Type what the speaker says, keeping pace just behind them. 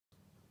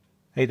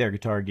Hey there,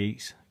 Guitar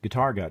Geeks.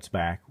 Guitar Guts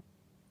back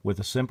with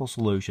a simple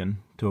solution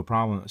to a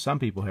problem that some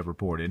people have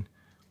reported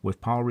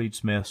with Paul Reed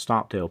Smith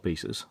stop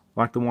tailpieces,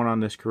 like the one on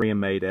this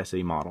Korean-made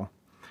SE model.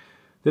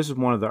 This is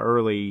one of the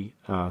early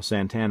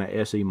Santana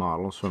SE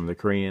models from the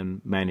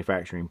Korean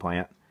manufacturing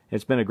plant.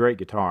 It's been a great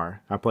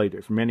guitar. I played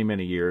it for many,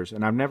 many years,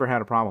 and I've never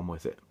had a problem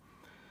with it.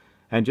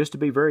 And just to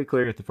be very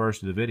clear at the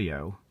first of the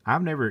video,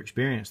 I've never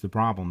experienced the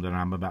problem that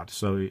I'm about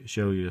to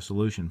show you a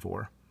solution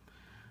for.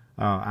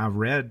 I've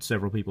read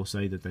several people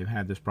say that they've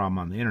had this problem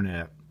on the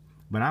internet,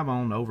 but I've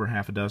owned over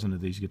half a dozen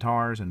of these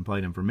guitars and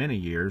played them for many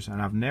years, and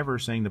I've never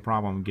seen the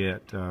problem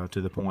get to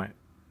the point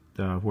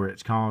where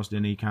it's caused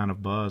any kind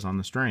of buzz on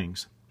the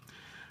strings.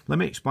 Let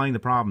me explain the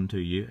problem to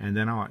you, and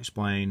then I'll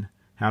explain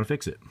how to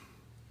fix it.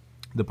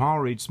 The Paul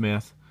Reed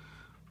Smith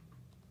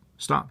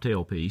stop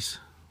tailpiece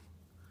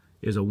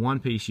is a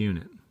one-piece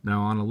unit.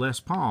 Now on a Les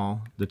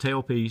Paul, the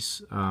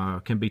tailpiece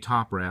can be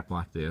top wrapped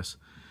like this,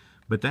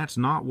 but that's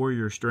not where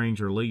your strings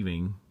are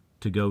leaving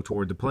to go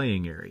toward the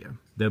playing area.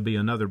 There'll be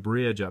another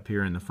bridge up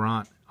here in the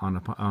front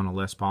on a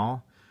Les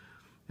Paul,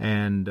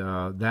 and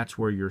that's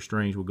where your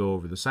strings will go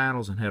over the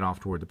saddles and head off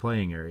toward the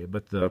playing area.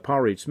 But the Paul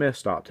Reed Smith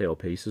stop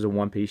tailpiece is a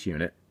one-piece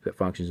unit that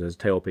functions as a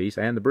tailpiece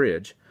and the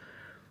bridge.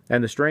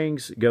 And the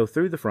strings go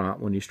through the front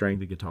when you string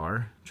the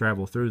guitar,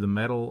 travel through the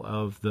metal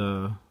of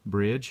the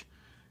bridge,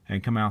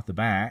 and come out the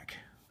back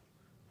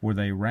where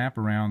they wrap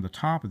around the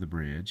top of the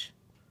bridge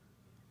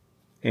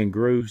in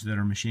grooves that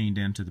are machined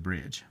into the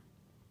bridge.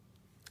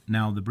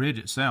 Now the bridge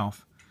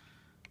itself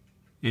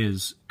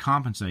is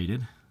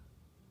compensated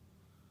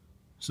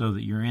so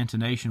that your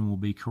intonation will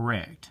be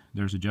correct.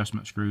 There's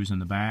adjustment screws in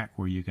the back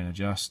where you can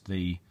adjust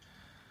the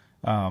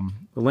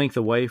length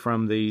away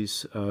from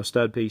these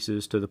stud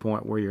pieces to the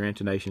point where your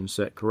intonation is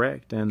set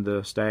correct, and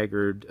the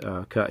staggered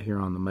cut here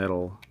on the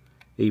metal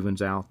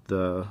evens out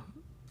the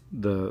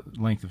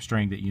length of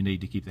string that you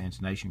need to keep the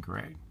intonation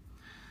correct.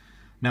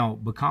 Now,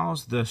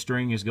 because the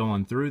string is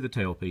going through the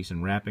tailpiece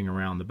and wrapping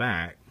around the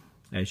back,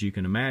 as you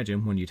can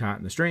imagine, when you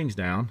tighten the strings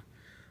down,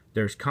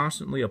 there's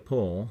constantly a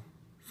pull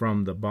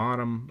from the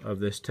bottom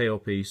of this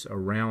tailpiece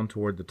around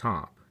toward the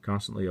top.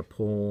 Constantly a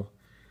pull,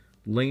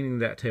 leaning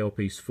that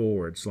tailpiece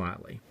forward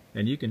slightly.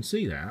 And you can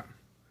see that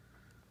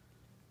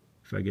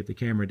if I get the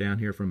camera down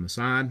here from the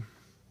side.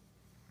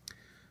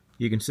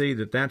 You can see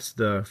that that's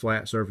the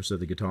flat surface of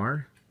the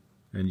guitar,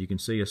 and you can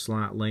see a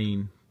slight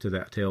lean to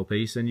that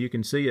tailpiece, and you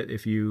can see it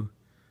if you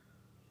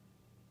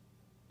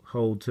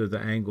hold to the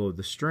angle of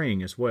the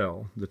string as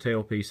well. The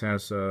tailpiece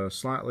has a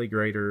slightly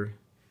greater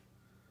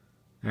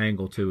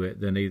angle to it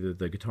than either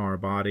the guitar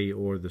body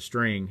or the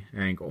string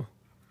angle.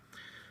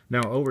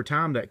 Now over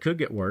time that could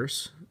get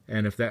worse,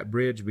 and if that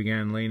bridge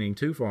began leaning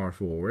too far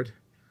forward,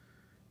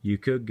 you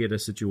could get a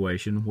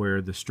situation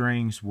where the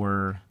strings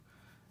were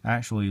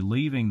actually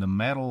leaving the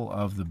metal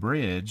of the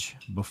bridge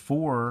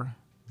before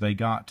they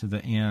got to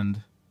the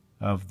end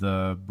of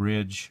the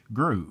bridge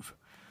groove.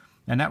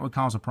 And that would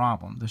cause a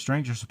problem. The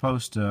strings are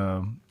supposed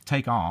to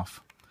take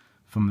off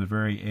from the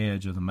very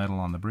edge of the metal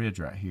on the bridge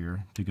right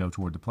here to go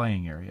toward the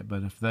playing area.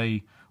 But if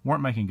they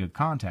weren't making good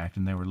contact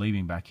and they were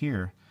leaving back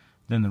here,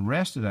 then the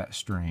rest of that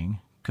string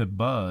could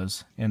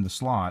buzz in the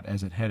slot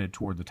as it headed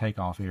toward the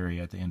takeoff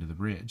area at the end of the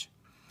bridge.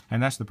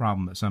 And that's the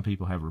problem that some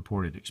people have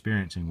reported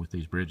experiencing with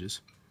these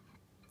bridges.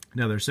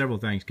 Now there's several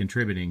things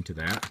contributing to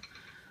that.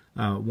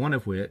 One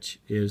of which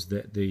is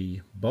that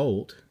the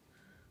bolt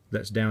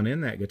that's down in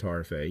that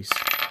guitar face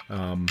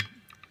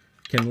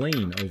can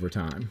lean over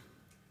time.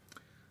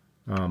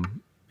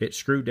 It's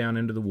screwed down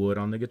into the wood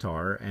on the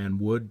guitar, and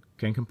wood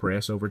can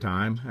compress over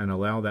time and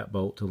allow that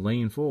bolt to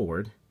lean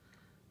forward,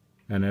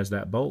 and as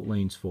that bolt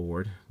leans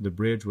forward, the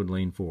bridge would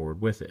lean forward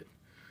with it.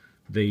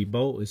 The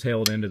bolt is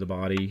held into the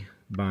body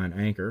by an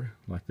anchor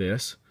like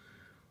this.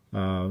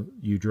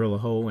 You drill a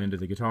hole into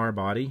the guitar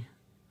body,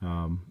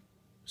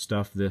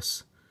 stuff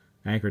this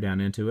anchor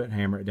down into it,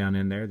 hammer it down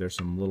in there. There's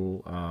some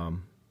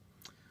little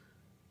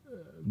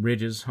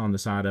ridges on the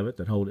side of it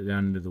that hold it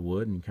down into the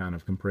wood and kind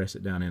of compress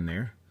it down in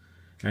there.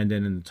 And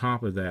then in the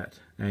top of that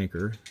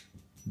anchor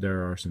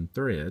there are some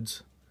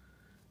threads,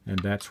 and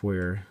that's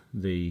where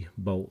the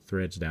bolt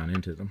threads down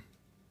into them.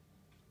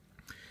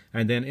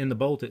 And then in the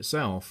bolt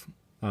itself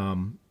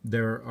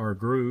there are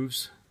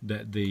grooves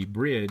that the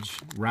bridge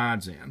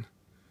rides in.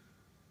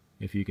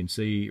 If you can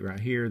see right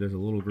here, there's a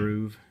little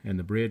groove, and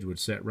the bridge would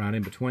set right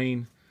in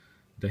between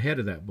the head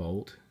of that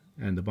bolt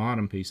and the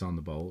bottom piece on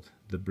the bolt.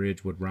 The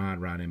bridge would ride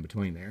right in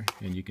between there,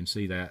 and you can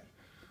see that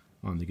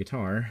on the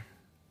guitar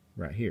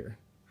right here.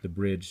 The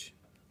bridge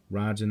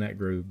rides in that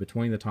groove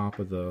between the top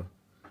of the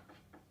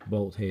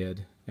bolt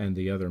head and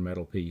the other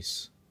metal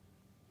piece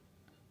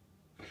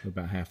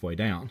about halfway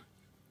down.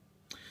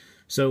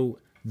 So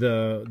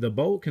the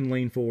bolt can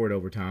lean forward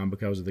over time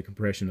because of the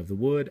compression of the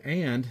wood,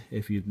 and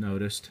if you've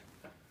noticed,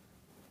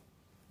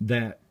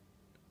 that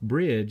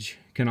bridge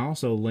can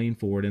also lean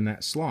forward in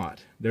that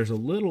slot. There's a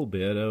little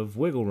bit of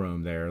wiggle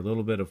room there, a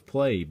little bit of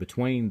play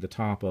between the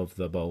top of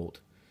the bolt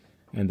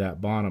and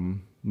that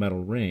bottom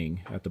metal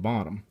ring at the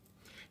bottom,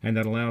 and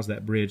that allows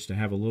that bridge to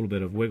have a little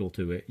bit of wiggle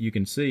to it. You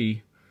can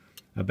see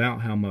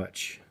about how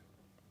much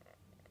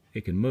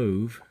it can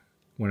move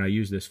when I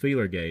use this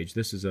feeler gauge.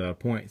 This is a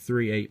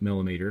 0.38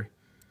 millimeter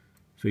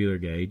feeler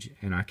gauge,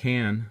 and I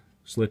can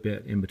slip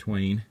it in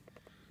between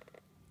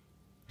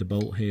the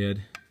bolt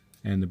head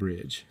and the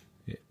bridge.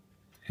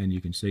 And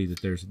you can see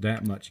that there's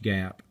that much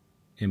gap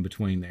in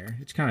between there.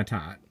 It's kind of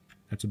tight.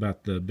 That's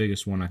about the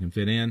biggest one I can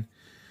fit in.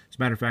 As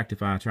a matter of fact,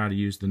 if I try to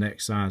use the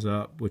next size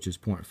up, which is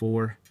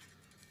 0.4,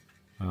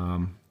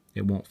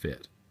 it won't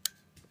fit.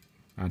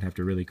 I'd have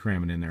to really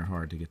cram it in there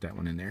hard to get that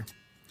one in there.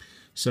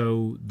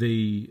 So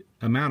the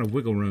amount of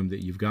wiggle room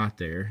that you've got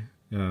there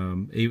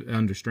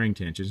under string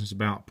tensions is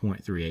about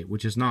 0.38,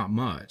 which is not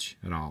much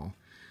at all.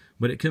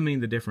 But it could mean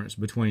the difference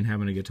between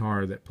having a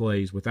guitar that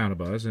plays without a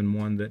buzz and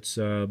one that's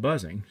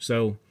buzzing.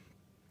 So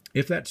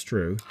if that's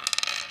true,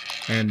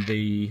 and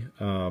the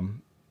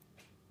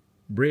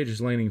bridge is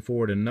leaning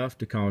forward enough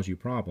to cause you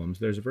problems,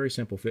 there's a very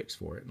simple fix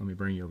for it. Let me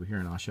bring you over here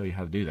and I'll show you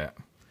how to do that.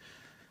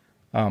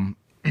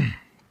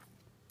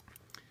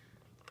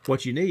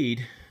 What you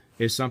need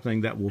is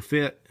something that will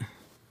fit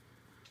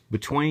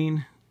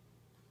between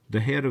the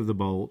head of the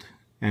bolt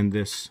and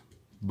this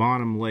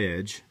bottom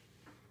ledge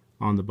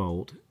on the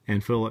bolt,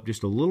 and fill up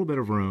just a little bit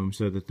of room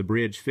so that the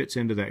bridge fits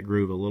into that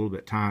groove a little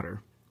bit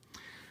tighter.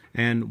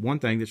 And one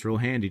thing that's real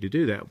handy to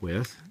do that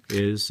with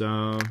is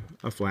a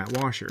flat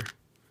washer.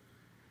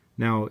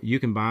 Now, you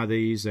can buy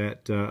these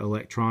at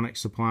electronic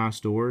supply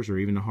stores or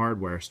even a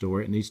hardware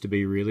store. It needs to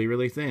be really,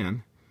 really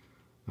thin.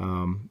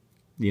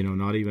 You know,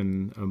 not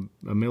even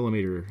a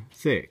millimeter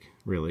thick,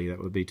 really.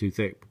 That would be too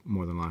thick,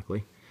 more than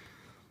likely.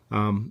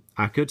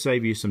 I could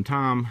save you some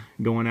time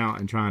going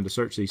out and trying to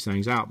search these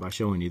things out by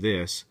showing you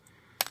this.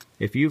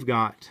 If you've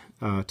got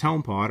a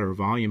tone pot or a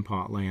volume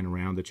pot laying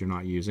around that you're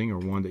not using, or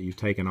one that you've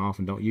taken off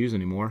and don't use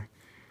anymore,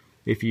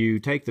 if you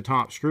take the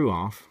top screw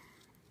off,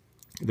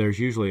 there's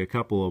usually a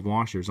couple of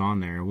washers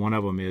on there. One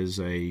of them is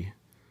a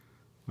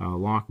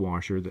lock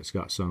washer that's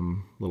got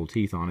some little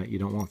teeth on it. You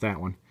don't want that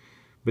one.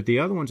 But the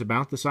other one's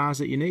about the size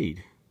that you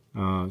need.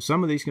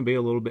 Some of these can be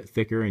a little bit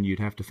thicker, and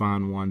you'd have to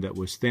find one that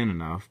was thin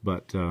enough,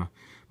 but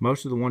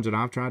most of the ones that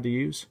I've tried to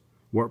use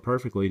work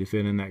perfectly to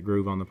fit in that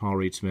groove on the Paul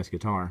Reed Smith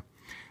guitar.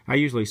 I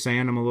usually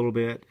sand them a little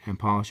bit and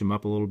polish them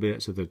up a little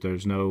bit so that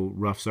there's no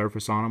rough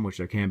surface on them, which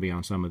there can be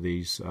on some of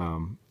these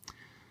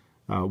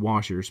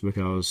washers,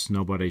 because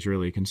nobody's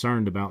really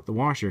concerned about the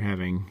washer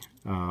having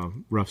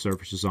rough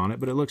surfaces on it,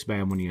 but it looks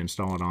bad when you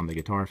install it on the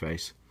guitar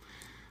face.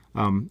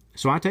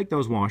 So I take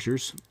those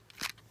washers,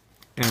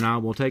 and I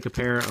will take a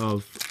pair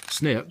of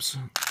snips,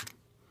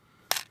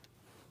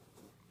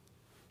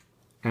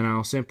 and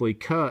I'll simply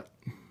cut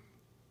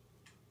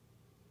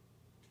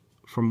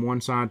from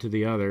one side to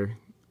the other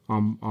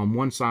on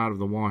one side of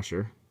the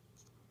washer.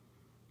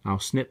 I'll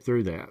snip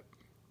through that,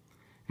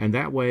 and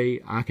that way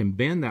I can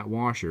bend that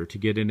washer to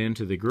get it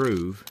into the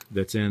groove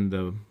that's in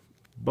the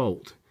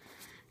bolt,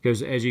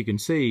 because as you can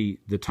see,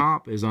 the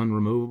top is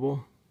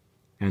unremovable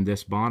and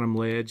this bottom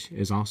ledge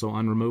is also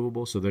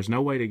unremovable, so there's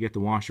no way to get the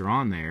washer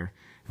on there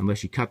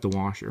unless you cut the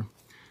washer.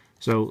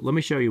 So let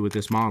me show you with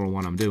this model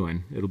what I'm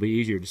doing. It'll be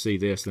easier to see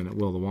this than it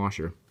will the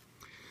washer.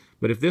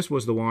 But if this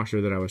was the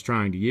washer that I was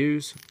trying to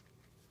use,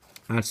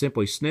 I'd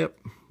simply snip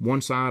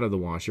one side of the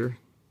washer,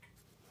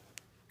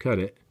 cut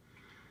it,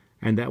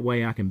 and that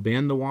way I can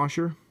bend the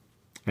washer,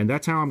 and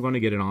that's how I'm going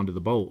to get it onto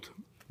the bolt.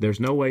 There's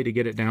no way to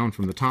get it down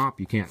from the top.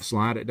 You can't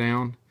slide it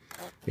down.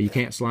 You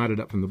can't slide it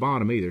up from the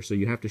bottom either, so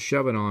you have to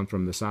shove it on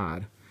from the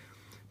side.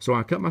 So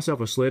I cut myself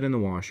a slit in the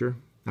washer,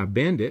 I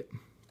bend it,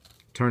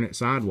 turn it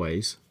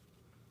sideways,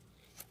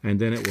 and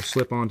then it will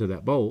slip onto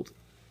that bolt,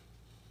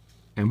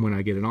 and when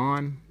I get it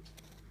on,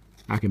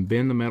 I can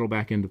bend the metal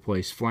back into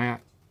place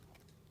flat,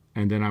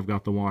 and then I've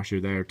got the washer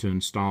there to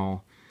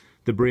install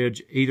the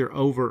bridge either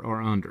over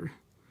or under.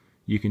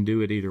 You can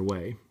do it either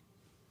way.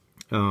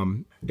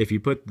 If you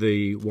put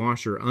the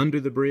washer under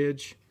the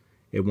bridge,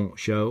 it won't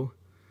show.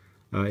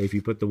 If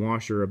you put the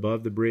washer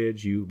above the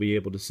bridge, you'll be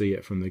able to see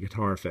it from the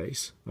guitar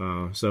face.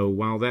 So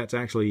while that's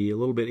actually a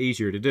little bit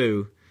easier to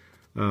do,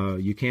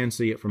 you can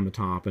see it from the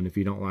top, and if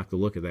you don't like the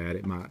look of that,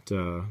 it might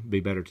be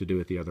better to do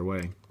it the other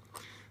way.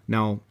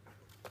 Now,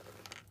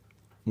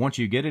 once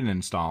you get it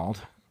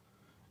installed,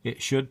 it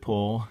should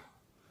pull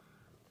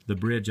the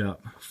bridge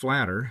up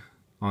flatter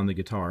on the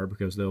guitar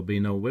because there'll be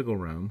no wiggle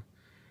room,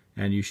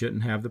 and you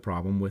shouldn't have the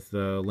problem with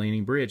the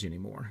leaning bridge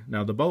anymore.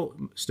 Now, the bolt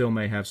still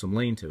may have some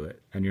lean to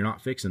it, and you're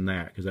not fixing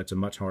that because that's a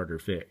much harder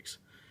fix.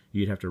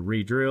 You'd have to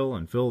re-drill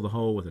and fill the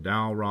hole with a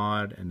dowel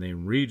rod, and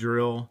then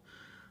re-drill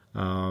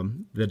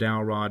the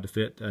dowel rod to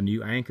fit a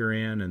new anchor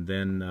in, and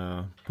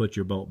then put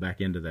your bolt back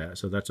into that.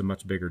 So that's a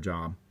much bigger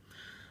job.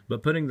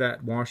 But putting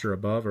that washer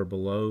above or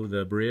below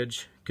the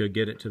bridge could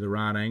get it to the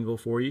right angle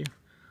for you.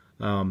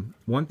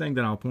 One thing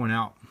that I'll point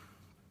out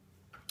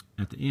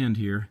at the end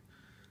here,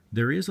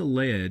 there is a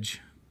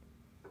ledge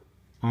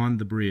on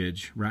the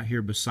bridge right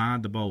here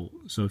beside the bolt.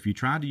 So if you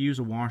try to use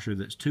a washer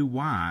that's too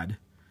wide,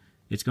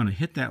 it's going to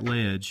hit that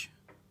ledge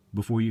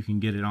before you can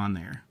get it on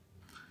there.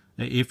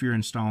 If you're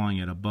installing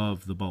it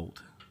above the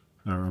bolt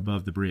or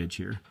above the bridge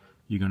here,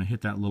 you're going to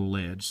hit that little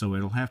ledge. So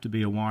it'll have to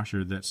be a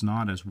washer that's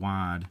not as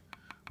wide,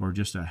 or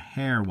just a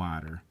hair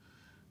wider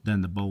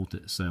than the bolt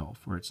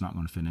itself, or it's not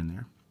going to fit in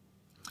there.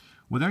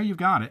 Well, there you've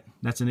got it.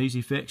 That's an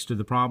easy fix to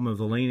the problem of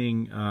the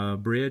leaning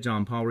bridge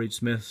on Paul Reed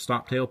Smith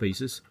stop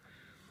tailpieces.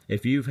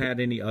 If you've had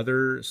any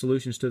other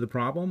solutions to the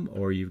problem,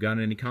 or you've got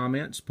any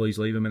comments, please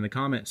leave them in the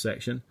comment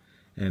section,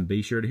 and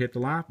be sure to hit the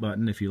like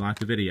button if you like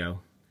the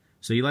video.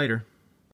 See you later.